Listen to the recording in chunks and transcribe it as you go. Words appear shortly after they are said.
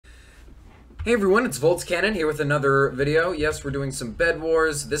Hey everyone, it's Volts Cannon here with another video. Yes, we're doing some Bed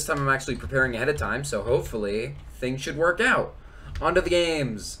Wars. This time I'm actually preparing ahead of time, so hopefully things should work out. On to the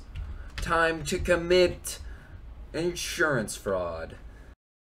games. Time to commit insurance fraud.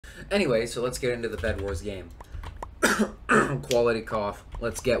 Anyway, so let's get into the Bed Wars game. Quality cough.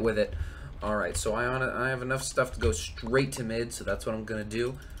 Let's get with it. Alright, so I have enough stuff to go straight to mid, so that's what I'm going to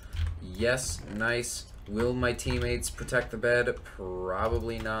do. Yes, nice. Will my teammates protect the bed?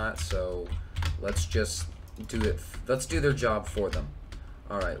 Probably not, so let's just do it. Let's do their job for them.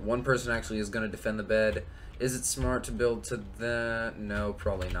 Alright, one person actually is going to defend the bed. Is it smart to build to the... No,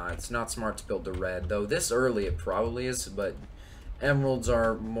 probably not. It's not smart to build to red, though this early it probably is, but emeralds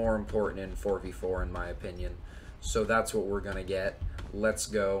are more important in 4v4 in my opinion. So that's what we're going to get. Let's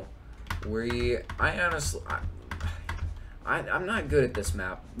go. I'm not good at this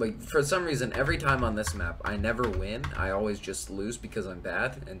map. Like, for some reason, every time on this map, I never win. I always just lose because I'm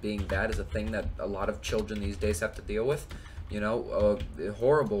bad, and being bad is a thing that a lot of children these days have to deal with. You know,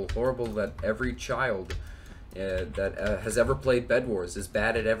 horrible that every child that has ever played Bed Wars is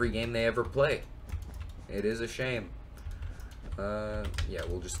bad at every game they ever play. It is a shame. Yeah,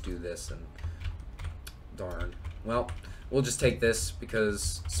 we'll just do this, and darn. Well, we'll just take this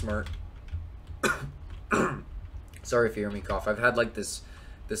because smart. Sorry if you hear me cough. I've had like this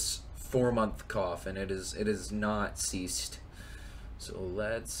 4-month cough, and it is not ceased. So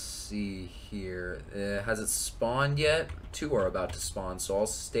let's see here. Has it spawned yet? 2 are about to spawn, so I'll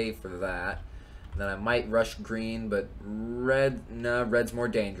stay for that. Then I might rush green, but red's more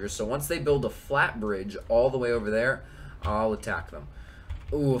dangerous. So once they build a flat bridge all the way over there, I'll attack them.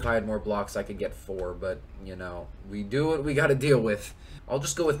 Ooh, if I had more blocks, I could get 4, but, you know, we do what we gotta deal with. I'll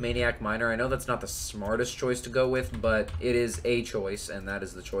just go with Maniac Miner. I know that's not the smartest choice to go with, but it is a choice, and that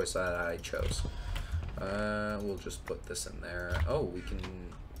is the choice that I chose. We'll just put this in there. Oh, we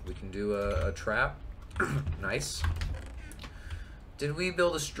can do a trap. Nice. Did we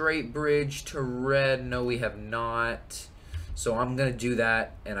build a straight bridge to red? No, we have not. So I'm gonna do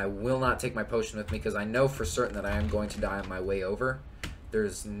that, and I will not take my potion with me because I know for certain that I am going to die on my way over.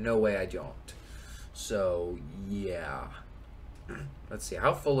 There's no way I don't. So yeah. Let's see,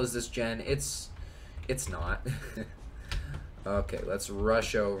 how full is this gen? It's not. Okay, let's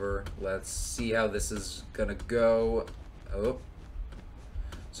rush over. Let's see how this is gonna go. Oh.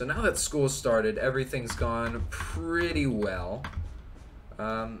 So now that school started, everything's gone pretty well.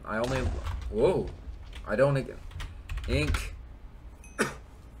 Whoa. I don't... Ink.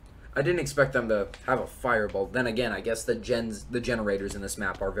 I didn't expect them to have a fireball. Then again, I guess the generators in this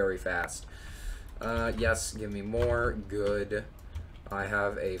map are very fast. Yes, give me more. Good. I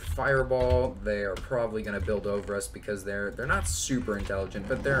have a fireball. They are probably going to build over us because they're not super intelligent,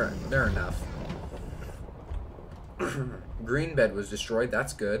 but they're enough. Green bed was destroyed.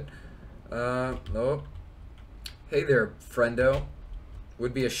 That's good. Oh. Hey there, friendo.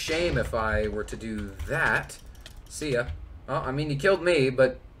 Would be a shame if I were to do that. See ya. Oh, I mean, you killed me,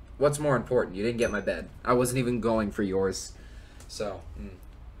 but what's more important? You didn't get my bed. I wasn't even going for yours. So,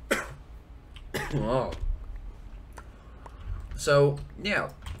 oh. So, yeah,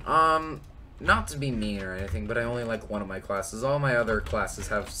 not to be mean or anything, but I only like one of my classes. All my other classes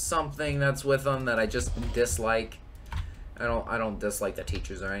have something that's with them that I just dislike. I don't dislike the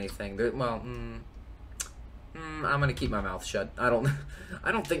teachers or anything. I'm gonna keep my mouth shut. I don't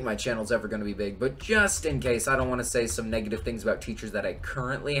think my channel's ever gonna be big, but just in case, I don't want to say some negative things about teachers that I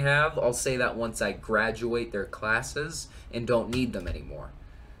currently have. I'll say that once I graduate their classes and don't need them anymore,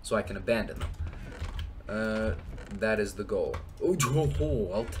 so I can abandon them. That is the goal.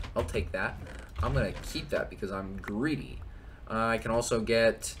 Oh, I'll take that. I'm gonna keep that because I'm greedy. I can also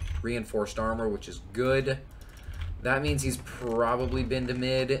get reinforced armor, which is good. That means he's probably been to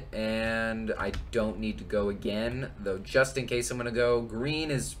mid, and I don't need to go again, though just in case I'm gonna go. Green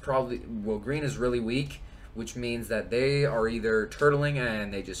is green is really weak, which means that they are either turtling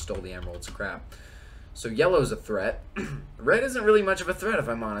and they just stole the emeralds. Crap. So yellow's a threat. Red isn't really much of a threat, if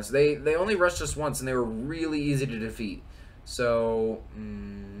I'm honest. They only rushed us once, and they were really easy to defeat. So,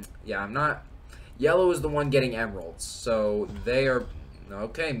 yeah, I'm not... Yellow is the one getting emeralds, so they are...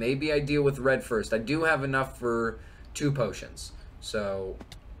 Okay, maybe I deal with red first. I do have enough for 2 potions, so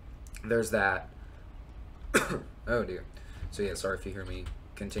there's that. Oh, dear. So, yeah, sorry if you hear me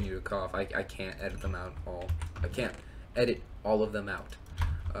continue to cough. I can't edit them out all. I can't edit all of them out.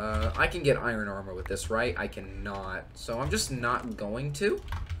 I can get iron armor with this, right? I cannot. So I'm just not going to.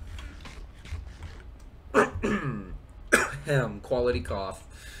 Quality cough.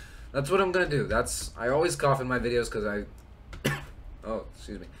 That's what I'm gonna do. I always cough in my videos because oh,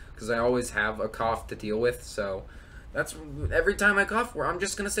 excuse me. Because I always have a cough to deal with, so That's every time I cough, I'm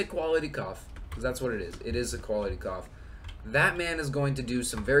just gonna say quality cough, because that's what it is. It is a quality cough. That man is going to do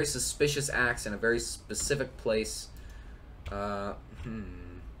some very suspicious acts in a very specific place. Well,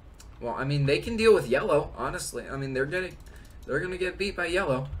 I mean, they can deal with yellow, honestly. I mean, they're gonna get beat by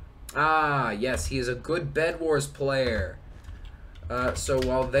yellow. Ah, yes, he is a good Bedwars player. So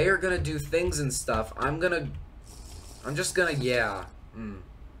while they are gonna do things and stuff, I'm just gonna, yeah.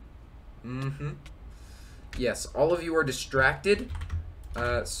 Yes, all of you are distracted,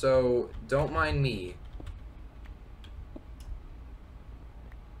 so don't mind me.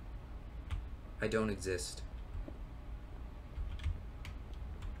 I don't exist.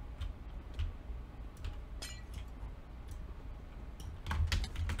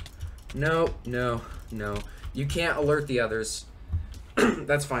 No, no, no. You can't alert the others.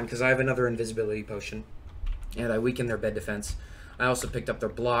 That's fine, because I have another invisibility potion. And I weaken their bed defense. I also picked up their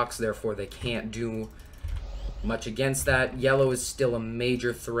blocks, therefore they can't do much against that. Yellow is still a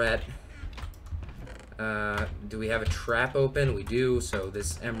major threat. Do we have a trap open? We do, so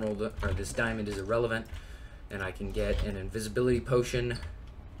this emerald, or this diamond is irrelevant. And I can get an invisibility potion.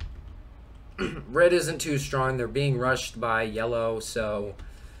 Red isn't too strong. They're being rushed by yellow, so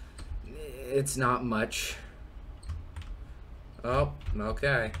it's not much. Oh,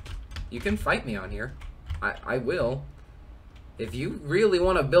 okay. You can fight me on here. I will. If you really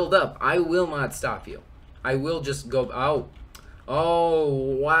want to build up, I will not stop you. I will just go... Oh. Oh,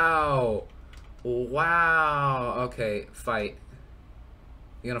 wow. Wow. Okay, fight.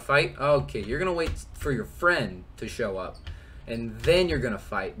 You gonna fight? Okay, you're gonna wait for your friend to show up. And then you're gonna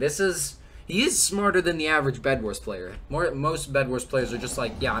fight. This is... He is smarter than the average Bedwars player. Most Bedwars players are just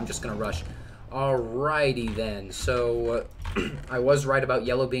like, yeah, I'm just gonna rush. Alrighty then. So, I was right about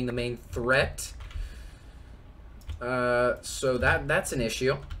yellow being the main threat. So that's an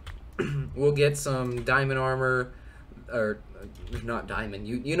issue. We'll get some diamond armor, or not diamond,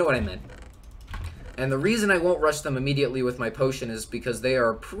 you know what I meant. And the reason I won't rush them immediately with my potion is because they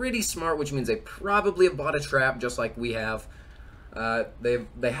are pretty smart, which means they probably have bought a trap just like we have.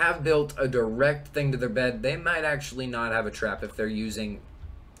 They have built a direct thing to their bed. They might actually not have a trap if they're using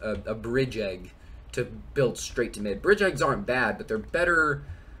a bridge egg to build straight to mid. Bridge eggs aren't bad, but they're better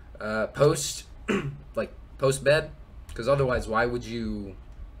post post bed, because otherwise why would you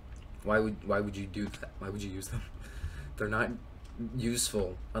do that? Why would you use them? They're not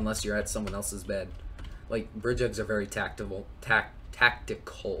useful unless you're at someone else's bed. Like, bridge eggs are very tactical.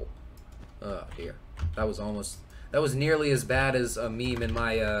 Oh dear, that was nearly as bad as a meme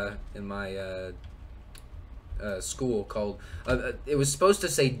in my school called it was supposed to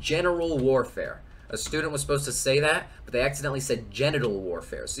say general warfare. A student was supposed to say that, but they accidentally said genital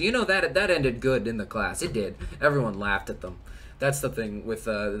warfare. So you know that ended good in the class. It did. Everyone laughed at them. That's the thing with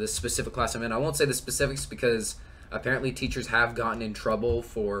the specific class I'm in. I won't say the specifics because apparently teachers have gotten in trouble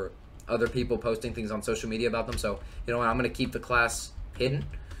for other people posting things on social media about them. So you know what? I'm going to keep the class hidden.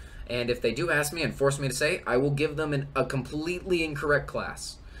 And if they do ask me and force me to say, I will give them a completely incorrect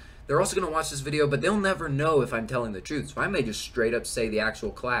class. They're also going to watch this video, but they'll never know if I'm telling the truth. So I may just straight up say the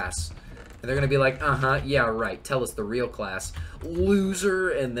actual class. And they're going to be like, yeah, right, tell us the real class.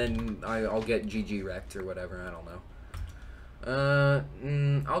 Loser, and then I'll get GG wrecked or whatever, I don't know.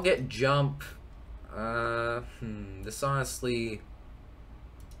 I'll get jump. This honestly...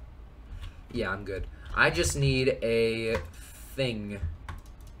 Yeah, I'm good. I just need a thing.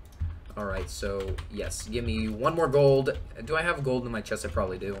 Alright, so, yes, give me one more gold. Do I have gold in my chest? I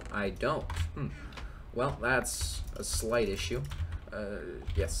probably do. I don't. Well, that's a slight issue.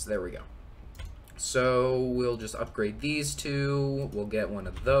 Yes, there we go. So, we'll just upgrade these two. We'll get one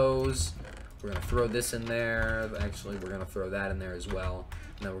of those. We're going to throw this in there. Actually, we're going to throw that in there as well.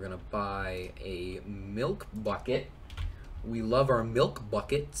 And then we're going to buy a milk bucket. We love our milk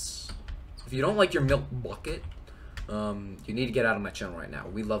buckets. If you don't like your milk bucket, you need to get out of my channel right now.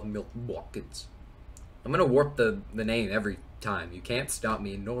 We love milk buckets. I'm going to warp the name every time. You can't stop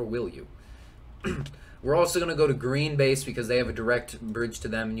me, nor will you. We're also going to go to green base because they have a direct bridge to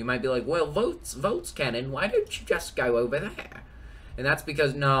them. And you might be like, well, votes, Cannon. Why don't you just go over there? And that's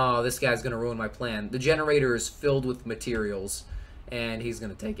because, no, this guy's going to ruin my plan. The generator is filled with materials, and he's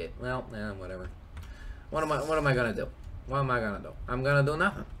going to take it. Well, whatever. What am I going to do? What am I going to do? I'm going to do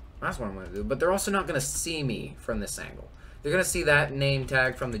nothing. That's what I'm going to do. But they're also not going to see me from this angle. They're going to see that name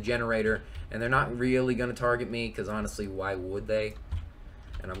tag from the generator, and they're not really going to target me, because honestly, why would they?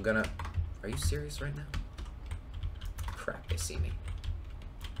 And I'm going to... Are you serious right now? Crap, they see me.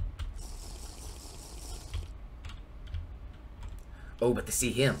 Oh, but they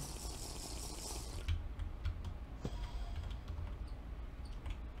see him.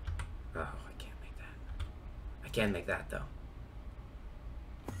 Oh, I can't make that. I can make that, though.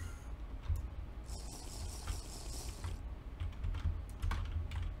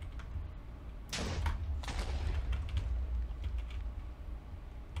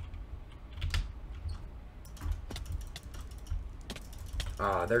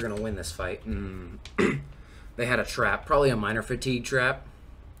 Ah, they're gonna win this fight. They had a trap. Probably a minor fatigue trap.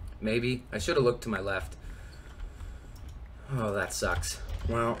 Maybe. I should have looked to my left. Oh, that sucks.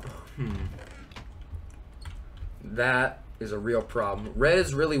 Well, that is a real problem. Red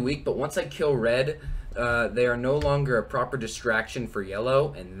is really weak, but once I kill red, they are no longer a proper distraction for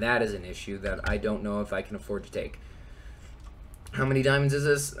yellow, and that is an issue that I don't know if I can afford to take. How many diamonds is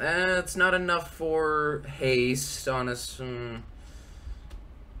this? It's not enough for haste, honest.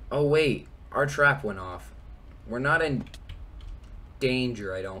 Oh, wait. Our trap went off. We're not in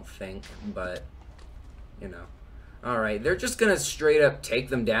danger, I don't think, but, you know. Alright, they're just gonna straight up take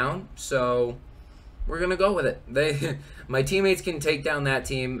them down, so we're gonna go with it. My teammates can take down that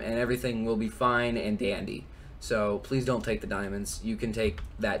team, and everything will be fine and dandy. So, please don't take the diamonds. You can take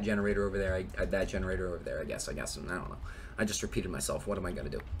that generator over there, that generator over there, I guess. I don't know. I just repeated myself. What am I gonna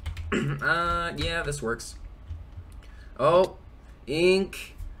do? Yeah, this works. Oh,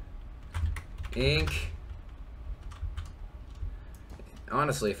 ink.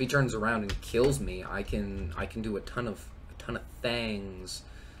 Honestly, if he turns around and kills me, I can do a ton of things.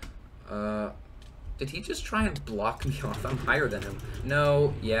 Did he just try and block me off? I'm higher than him.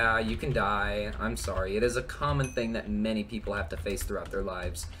 No, yeah, you can die. I'm sorry. It is a common thing that many people have to face throughout their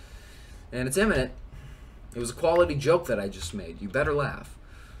lives. And it's imminent. It was a quality joke that I just made. You better laugh.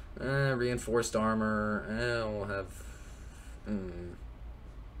 Reinforced armor. We'll have...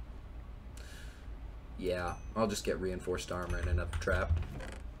 Yeah, I'll just get reinforced armor and another trap.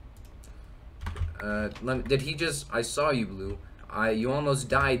 Did he just... I saw you, Blue. You almost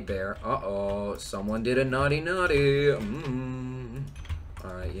died there. Uh-oh, someone did a naughty. Alright,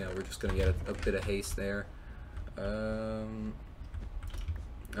 yeah, we're just gonna get a bit of haste there.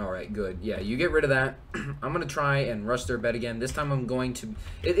 Alright, good. Yeah, you get rid of that. I'm gonna try and rush their bed again. This time I'm going to...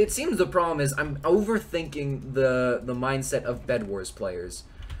 It seems the problem is I'm overthinking the mindset of Bedwars players.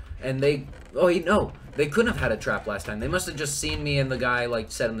 And they... Oh, no. They couldn't have had a trap last time. They must have just seen me and the guy,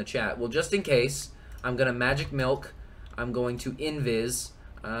 like, said in the chat. Well, just in case, I'm gonna magic milk. I'm going to invis.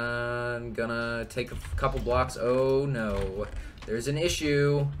 I'm gonna take a couple blocks. Oh, no. There's an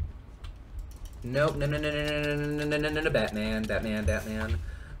issue. Nope. No. Batman.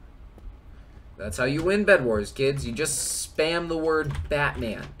 That's how you win Bedwars, kids. You just spam the word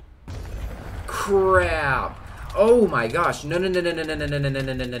Batman. Crap. Oh my gosh. No,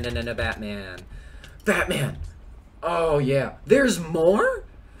 Batman. Oh yeah. There's more?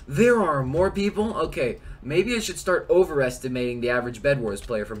 There are more people? Okay. Maybe I should start overestimating the average Bedwars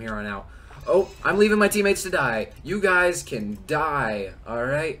player from here on out. Oh, I'm leaving my teammates to die. You guys can die.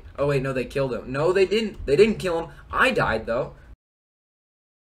 Alright? Oh wait, no, they killed him. No, they didn't. They didn't kill him. I died though.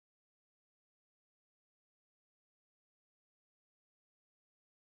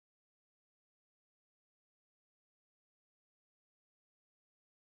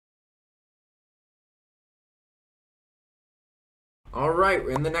 Alright,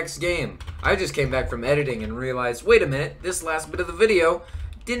 we're in the next game. I just came back from editing and realized, wait a minute, this last bit of the video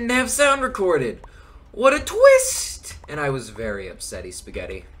didn't have sound recorded. What a twist! And I was very upsetty,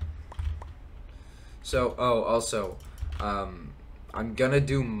 Spaghetti. So, oh, also, I'm gonna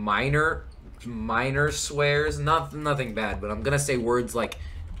do minor swears. Nothing bad, but I'm gonna say words like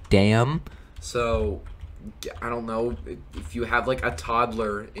damn. So, I don't know, if you have like a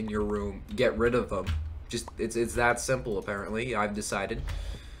toddler in your room, get rid of them. Just it's that simple apparently. I've decided.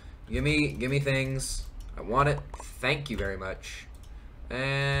 Give me things. I want it. Thank you very much.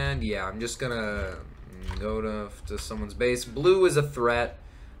 And yeah, I'm just gonna go to someone's base. Blue is a threat.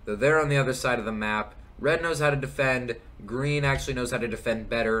 They're on the other side of the map. Red knows how to defend. Green actually knows how to defend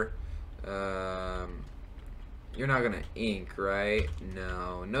better. You're not gonna ink, right?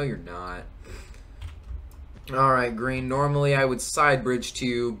 No, you're not. Alright, Green. Normally I would side bridge to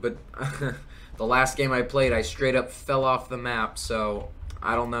you, but the last game I played, I straight up fell off the map, so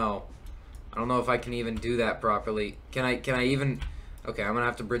I don't know. I don't know if I can even do that properly. Can I even... Okay, I'm gonna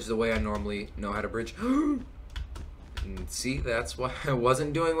have to bridge the way I normally know how to bridge. See, that's why I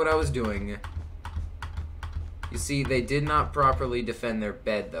wasn't doing what I was doing. You see, they did not properly defend their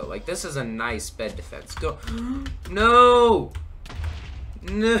bed, though. Like, this is a nice bed defense. Go. No!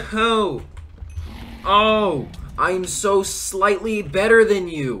 No! Oh! I'm so slightly better than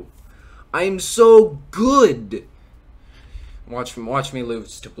you. I'm so good. Watch me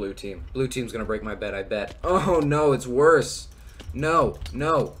lose to blue team. Blue team's gonna break my bed, I bet. Oh no, it's worse. No,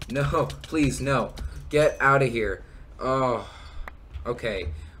 please, no. Get out of here. Oh, okay.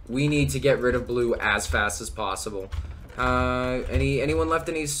 We need to get rid of blue as fast as possible. Anyone left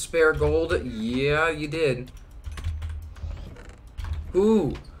any spare gold? Yeah, you did.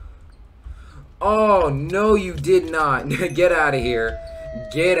 Who? Oh, no, you did not. Get out of here.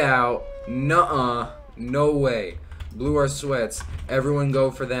 Get out. Nuh-uh. No way. Blue are sweats. Everyone go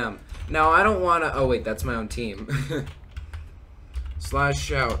for them. Now, I don't want to... Oh, wait, that's my own team. Slash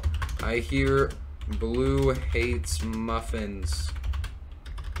shout. I hear blue hates muffins.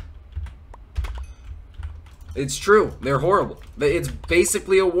 It's true. They're horrible. It's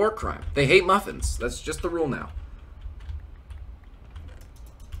basically a war crime. They hate muffins. That's just the rule now.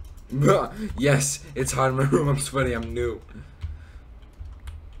 Yes, it's hot in my room. I'm sweaty. I'm new.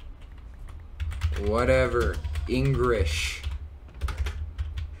 Whatever. English.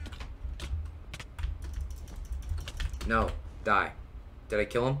 No. Die. Did I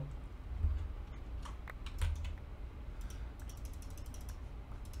kill him?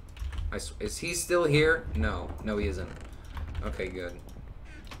 Is he still here? No. No, he isn't. Okay, good.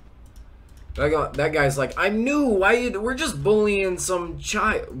 That guy's like, I'm new. We're just bullying some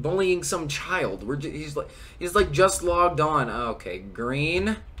child. He's like just logged on. Okay,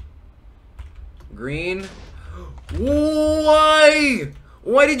 green. Green. Why?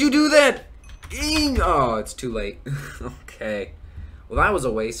 Why did you do that? Oh, it's too late. Okay. Well, that was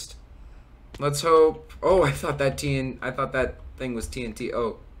a waste. Let's hope. Oh, I thought that thing was TNT.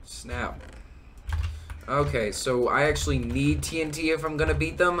 Oh, snap. Okay, so I actually need TNT if I'm gonna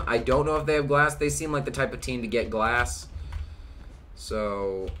beat them. I don't know if they have glass. They seem like the type of team to get glass.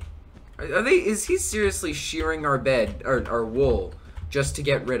 So, is he seriously shearing our bed, or our wool, just to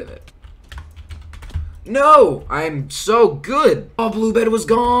get rid of it? No! I'm so good! Oh, blue bed was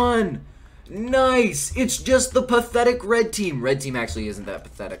gone! Nice! It's just the pathetic red team. Red team actually isn't that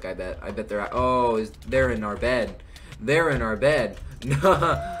pathetic, I bet. I bet they're... Oh, they're in our bed. They're in our bed.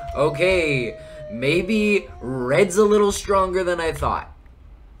 Okay. Maybe red's a little stronger than I thought.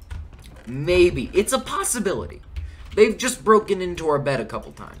 Maybe. It's a possibility. They've just broken into our bed a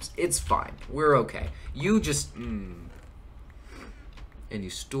couple times. It's fine. We're okay. You just... And you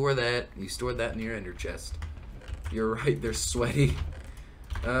store that. You stored that in your ender chest. You're right. They're sweaty.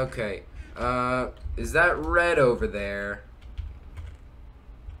 Okay. Is that red over there?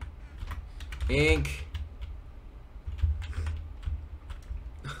 Ink.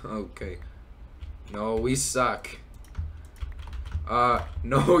 Okay. No, we suck.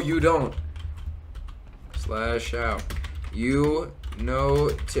 No, you don't. Slash out. You know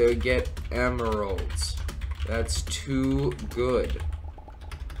to get emeralds. That's too good.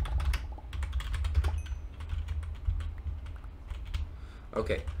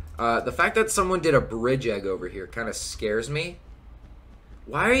 Okay. The fact that someone did a bridge egg over here kind of scares me.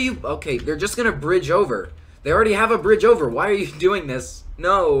 Why are you... Okay, they're just gonna bridge over. They already have a bridge over. Why are you doing this?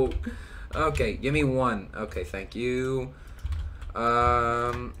 No. Okay, give me one. Okay, thank you.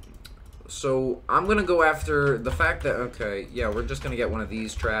 So I'm gonna go after the fact that... Okay, yeah, we're just gonna get one of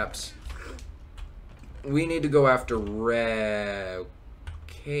these traps. We need to go after red.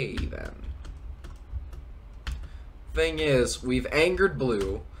 Okay, then. Thing is, we've angered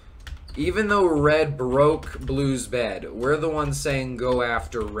blue. Even though red broke blue's bed, we're the ones saying go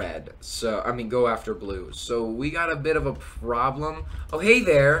after red. So, I mean, go after blue. So, we got a bit of a problem. Oh, hey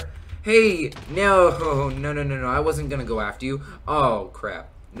there. Hey, no, I wasn't gonna go after you. Oh,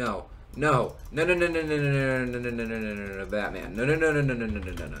 crap. No, Batman.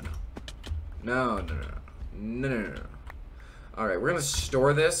 No. Alright, we're gonna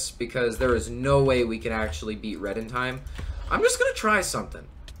store this because there is no way we can actually beat red in time. I'm just gonna try something.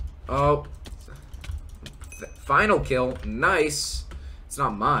 Oh. Final kill. Nice. It's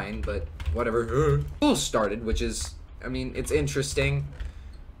not mine, but whatever. Pool started, which is, I mean, it's interesting,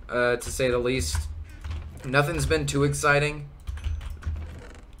 to say the least. Nothing's been too exciting.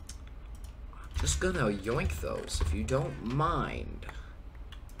 I'm just gonna yoink those, if you don't mind.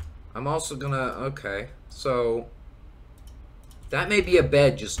 I'm also gonna, okay, so... That may be a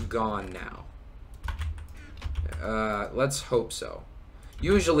bed just gone now. Let's hope so.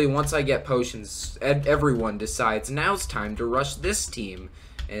 Usually, once I get potions, everyone decides, now it's time to rush this team.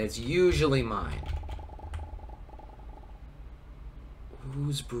 And it's usually mine.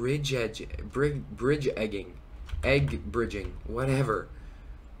 Who's bridge egging? Egg bridging. Whatever.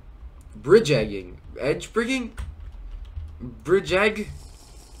 Bridge egging. Edge bridging? Bridge egg?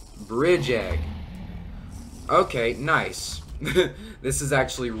 Bridge egg. Okay, nice. This is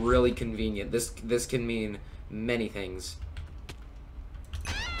actually really convenient. This can mean many things.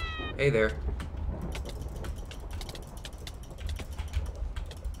 Hey there.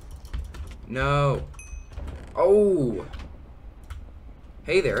 No. Oh!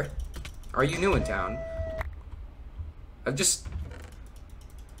 Hey there. Are you new in town?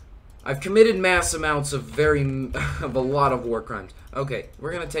 I've committed mass amounts of of a lot of war crimes. Okay,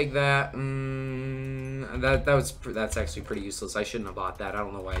 we're gonna take that. That's actually pretty useless. I shouldn't have bought that. I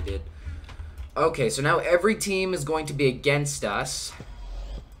don't know why I did. Okay, so now every team is going to be against us,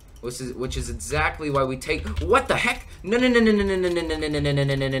 which is exactly why we take. What the heck? No no no no no no no no no no no no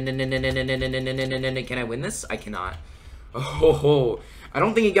no no no no no no. Can I win this? I cannot. Oh, I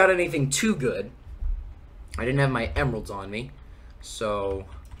don't think he got anything too good. I didn't have my emeralds on me, so.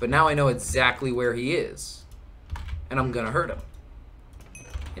 But now I know exactly where he is, and I'm gonna hurt him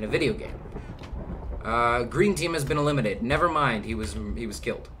in a video game. Green team has been eliminated. Never mind, he was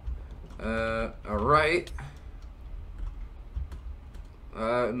killed. All right.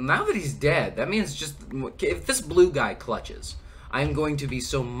 Now that he's dead, that means just if this blue guy clutches, I'm going to be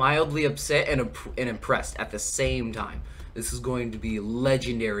so mildly upset and impressed at the same time. This is going to be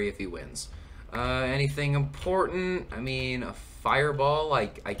legendary if he wins. Anything important? I mean, a fireball, I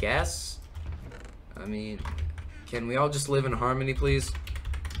guess. I mean, can we all just live in harmony, please?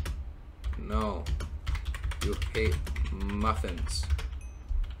 No. You hate muffins.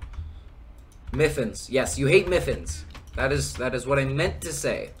 Miffins. Yes, you hate miffins. That is what I meant to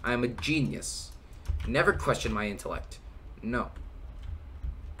say. I'm a genius. Never question my intellect. No.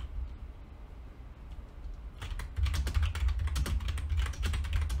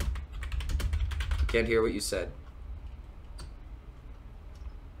 Can't hear what you said.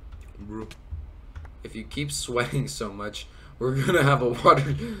 If you keep sweating so much, we're gonna have a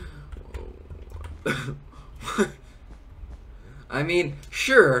water. I mean,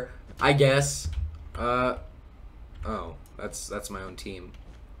 sure, I guess. Oh, that's my own team.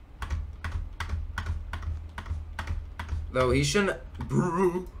 Though he shouldn't.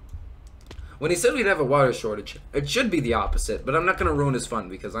 When he said we'd have a water shortage, it should be the opposite. But I'm not gonna ruin his fun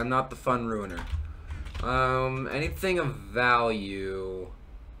because I'm not the fun ruiner. Anything of value?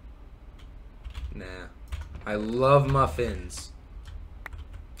 Nah. I love muffins.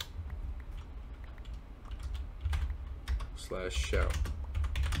 /show.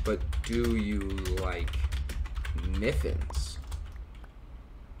 But do you like miffins?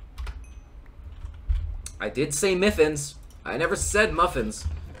 I did say miffins. I never said muffins.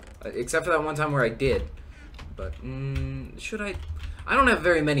 Except for that one time where I did. But, should I? I don't have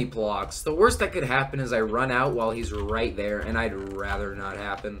very many blocks. The worst that could happen is I run out while he's right there, and I'd rather not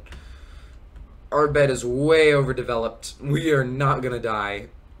happen. Our bed is way overdeveloped. We are not gonna die.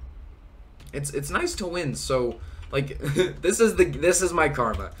 It's nice to win, so like this is my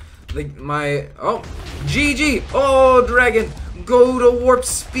karma. Oh GG! Oh dragon! Go to warp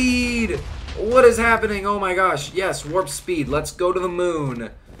speed! What is happening? Oh my gosh, yes, warp speed. Let's go to the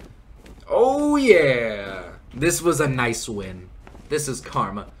moon. Oh yeah! This was a nice win. This is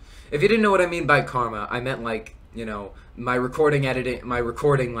karma. If you didn't know what I mean by karma, I meant like, you know, my recording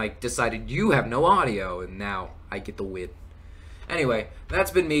like decided you have no audio and now I get the win. Anyway,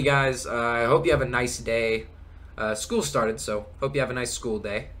 that's been me, guys. I hope you have a nice day. School started, so hope you have a nice school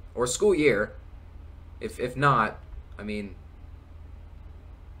day or school year. If not, I mean,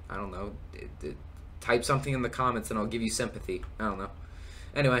 I don't know. Type something in the comments and I'll give you sympathy. I don't know.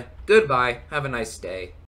 Anyway, goodbye. Have a nice day.